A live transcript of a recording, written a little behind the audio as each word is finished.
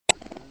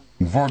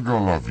Uwaga,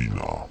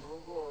 lawina.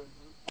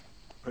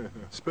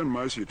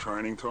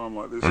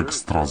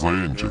 Ekstra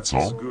zajęcie, co?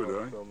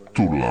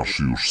 Turlasz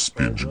już z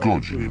 5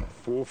 godzin.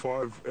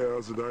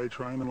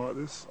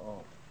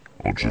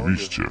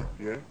 Oczywiście.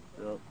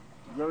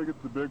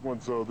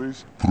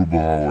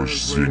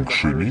 Próbowałeś z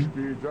większymi?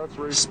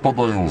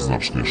 Spadają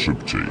znacznie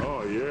szybciej.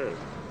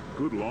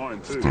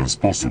 W ten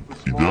sposób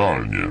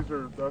idealnie.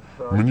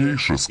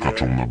 Mniejsze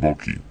skaczą na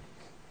boki.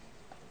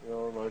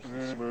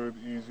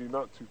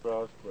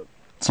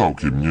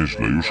 Całkiem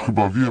nieźle, już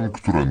chyba wiem,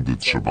 którędy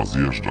trzeba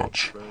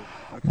zjeżdżać.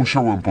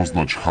 Musiałem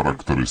poznać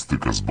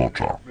charakterystykę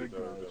zbocza.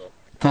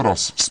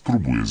 Teraz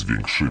spróbuję z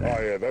większymi.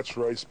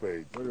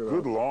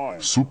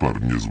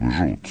 Super, niezły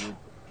rzut.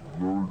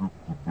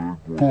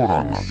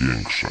 Pora na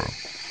większe.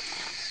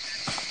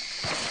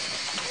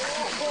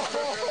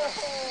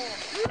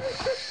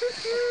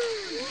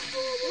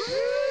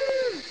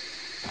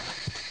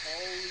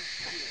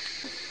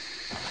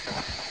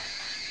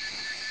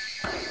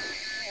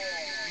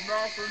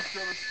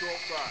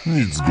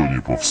 Nic go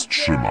nie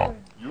powstrzyma.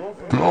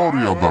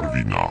 Teoria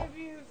Darwina.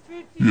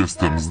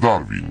 Jestem z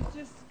Darwin.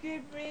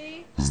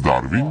 Z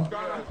Darwin?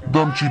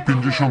 Dam ci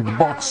 50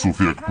 baksów,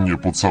 jak mnie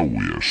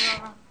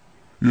pocałujesz.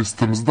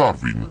 Jestem z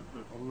Darwin.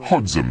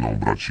 Chodź ze mną,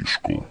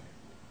 braciszku.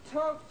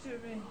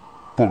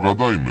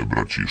 Pogadajmy,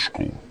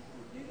 braciszku.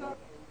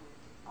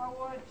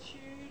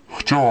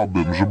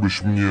 Chciałabym,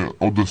 żebyś mnie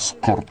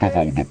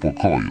odeskortował do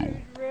pokoju.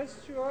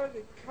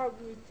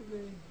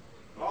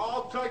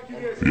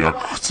 Jak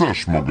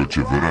chcesz, mogę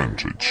cię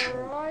wyręczyć.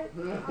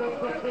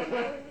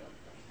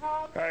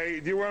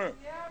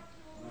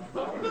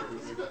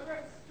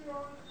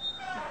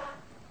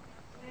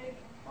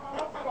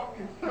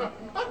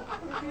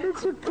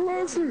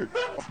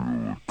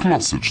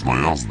 Klasyczna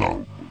jazda.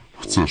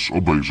 Chcesz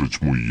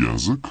obejrzeć mój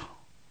język?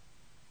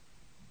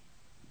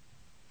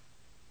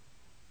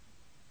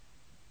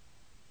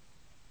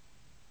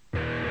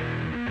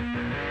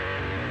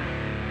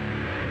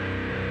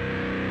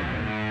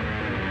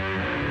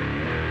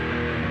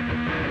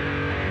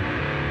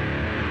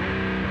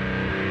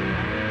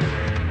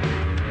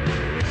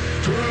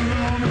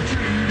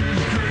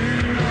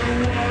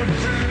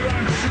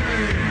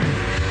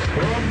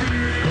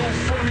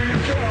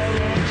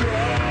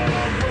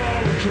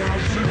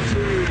 Just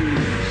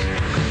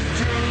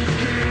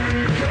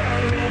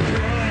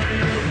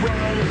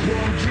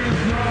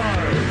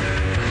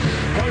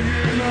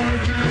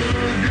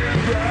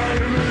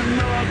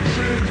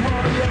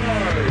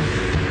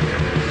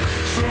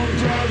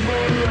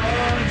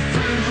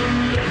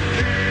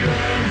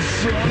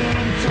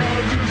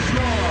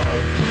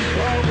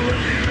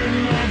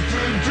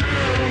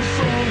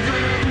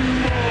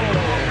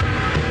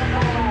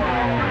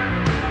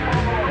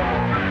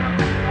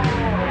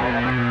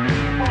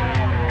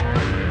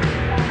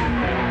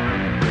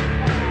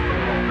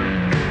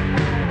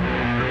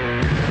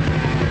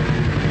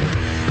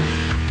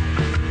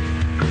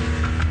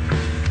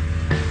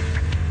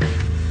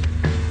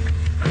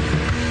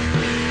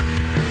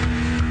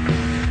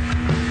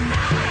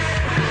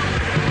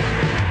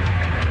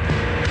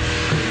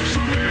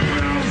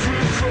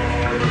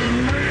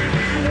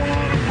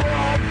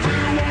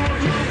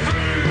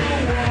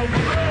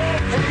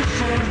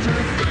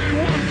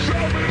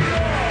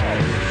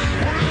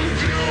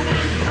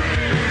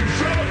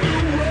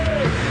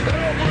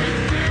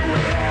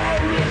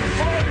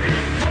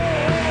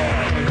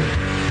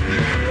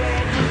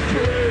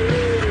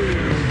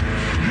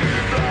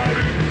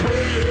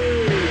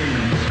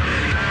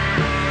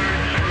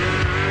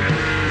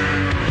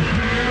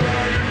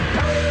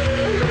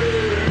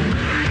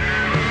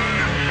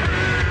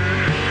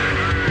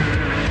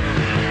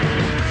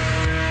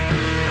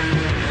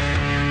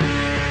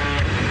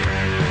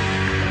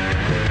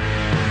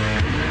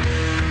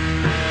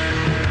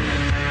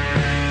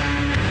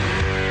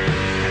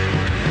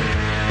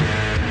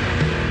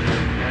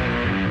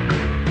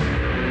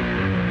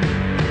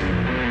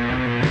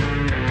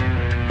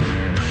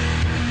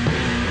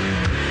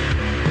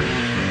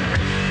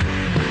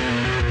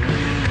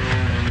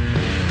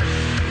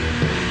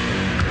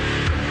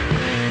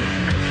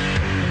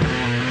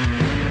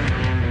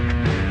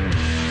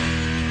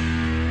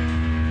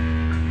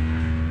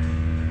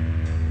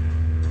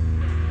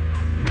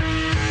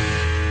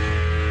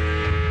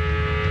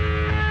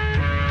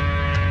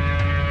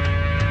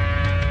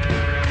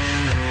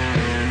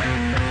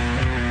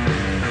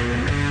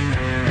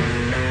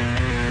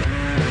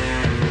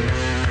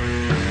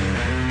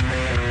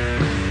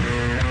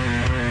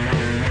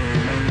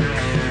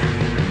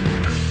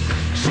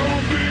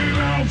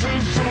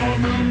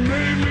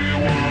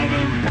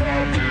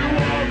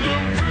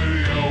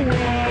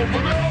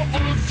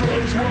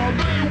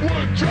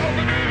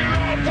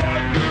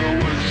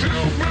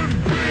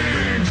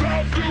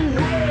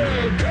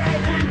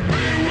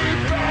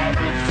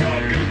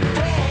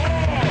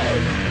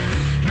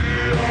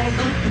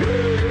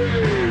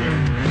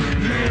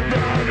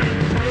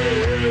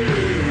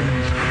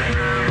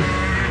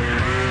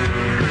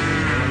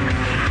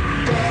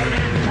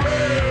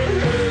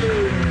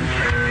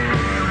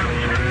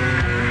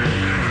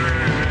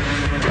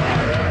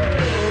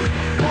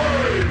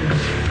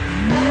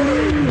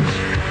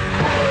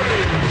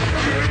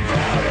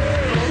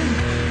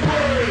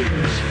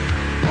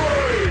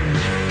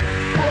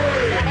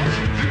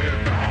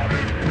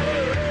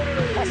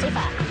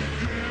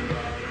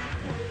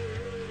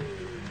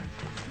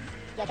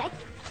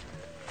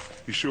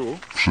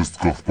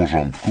Wszystko w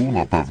porządku,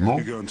 na pewno?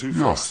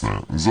 Jasne,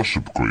 za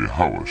szybko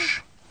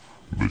jechałeś.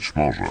 Być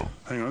może.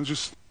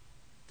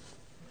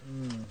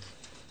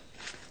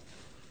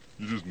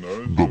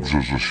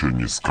 Dobrze, że się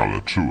nie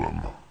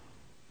skaleczyłem.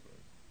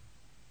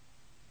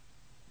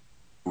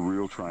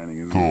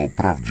 To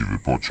prawdziwy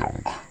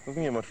pociąg.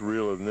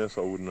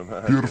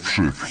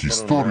 Pierwszy w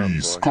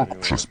historii skok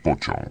przez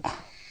pociąg.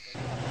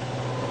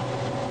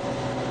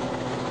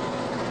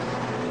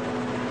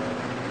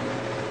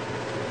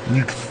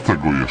 Nikt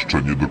tego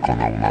jeszcze nie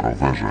dokonał na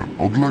rowerze.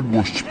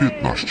 Odległość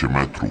 15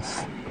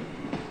 metrów.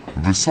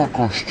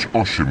 Wysokość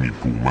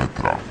 8,5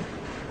 metra.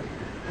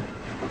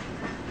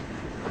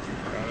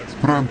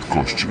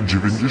 Prędkość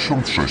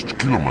 96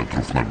 km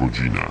na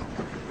godzinę.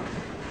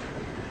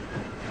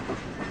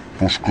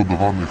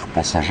 Poszkodowanych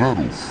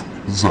pasażerów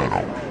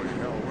 0.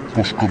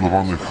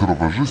 Poszkodowanych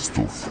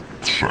rowerzystów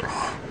 3.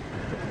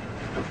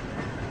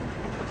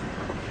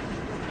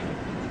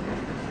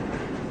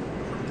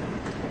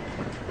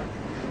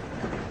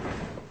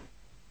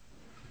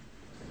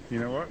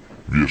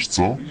 Wiesz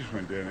co?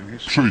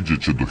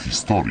 Przejdziecie do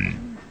historii.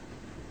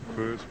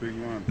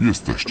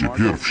 Jesteście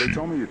pierwsi.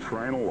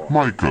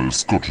 Michael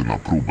skoczy na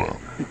próbę.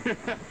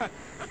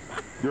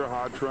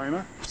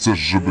 Chcesz,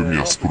 żebym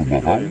ja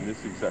spróbował?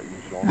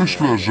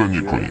 Myślę, że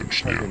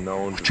niekoniecznie.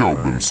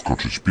 Chciałbym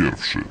skoczyć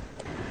pierwszy.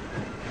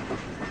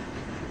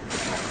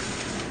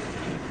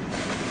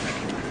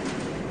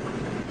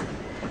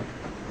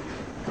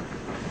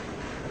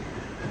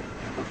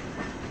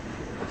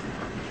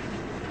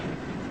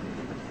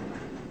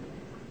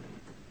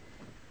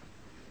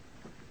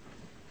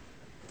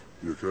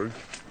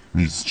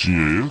 Nic ci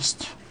nie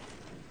jest?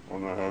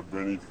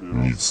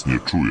 Nic nie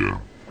czuję.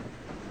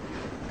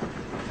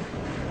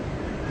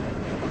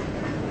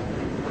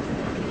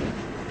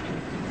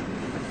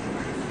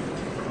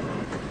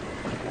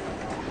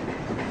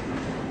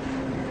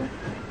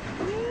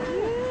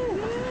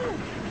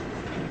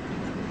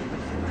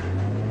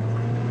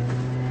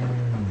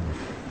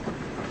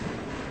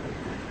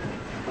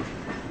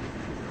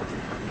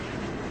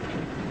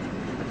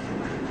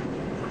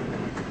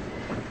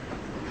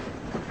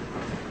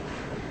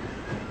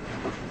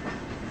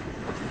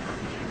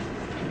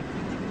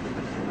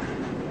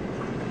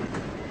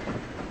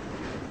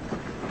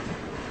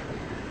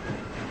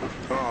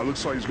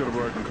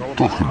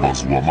 To chyba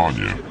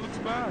złamanie.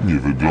 Nie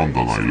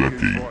wygląda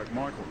najlepiej.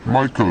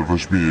 Michael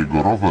weźmie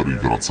jego rower i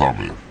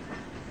wracamy.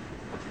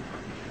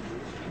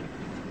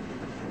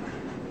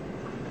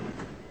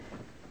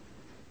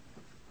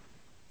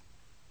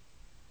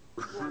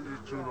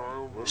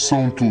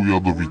 Są tu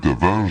jadowite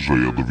węże,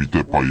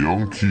 jadowite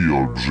pająki i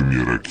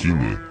olbrzymie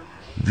rekiny.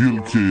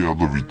 Wielkie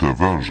jadowite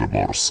węże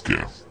morskie.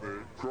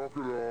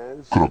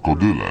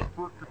 Krokodyle.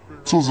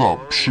 Co za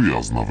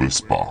przyjazna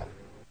wyspa.